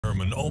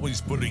and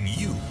always putting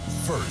you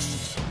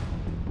first.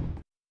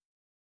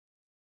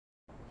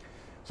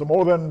 So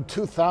more than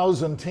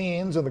 2,000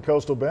 teens in the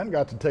Coastal Bend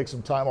got to take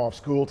some time off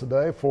school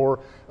today for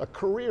a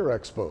career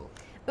expo.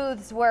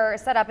 Booths were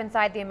set up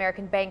inside the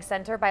American Bank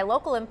Center by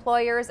local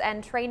employers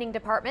and training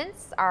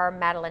departments. Our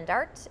Madeline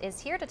Dart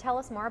is here to tell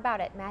us more about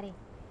it. Maddie.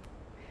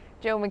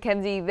 Joe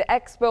McKenzie, the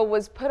expo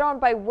was put on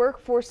by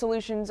Workforce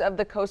Solutions of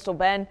the Coastal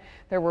Bend.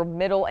 There were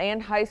middle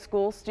and high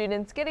school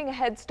students getting a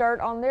head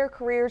start on their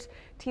careers.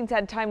 Teens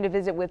had time to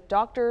visit with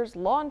doctors,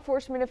 law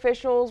enforcement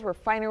officials,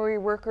 refinery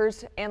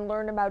workers, and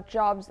learn about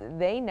jobs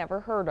they never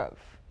heard of.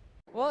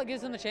 Well, it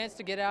gives them a chance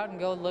to get out and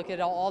go look at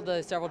all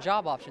the several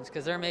job options,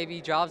 because there may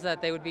be jobs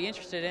that they would be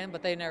interested in,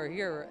 but they never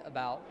hear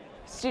about.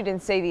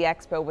 Students say the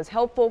expo was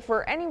helpful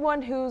for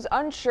anyone who's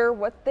unsure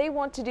what they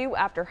want to do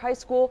after high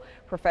school.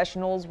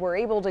 Professionals were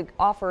able to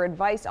offer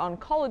advice on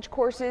college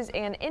courses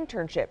and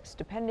internships,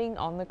 depending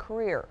on the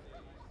career.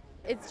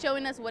 It's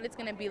showing us what it's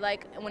going to be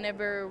like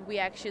whenever we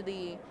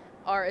actually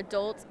are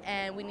adults,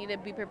 and we need to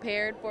be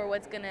prepared for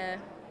what's going to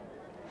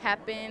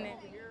happen.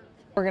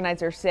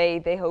 Organizers say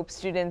they hope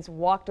students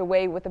walked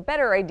away with a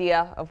better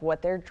idea of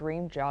what their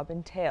dream job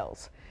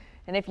entails.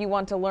 And if you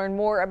want to learn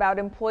more about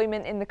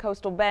employment in the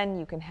Coastal Bend,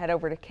 you can head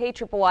over to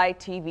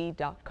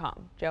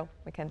KIITV.com. Joe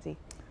McKenzie.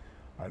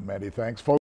 All right, Maddie, thanks.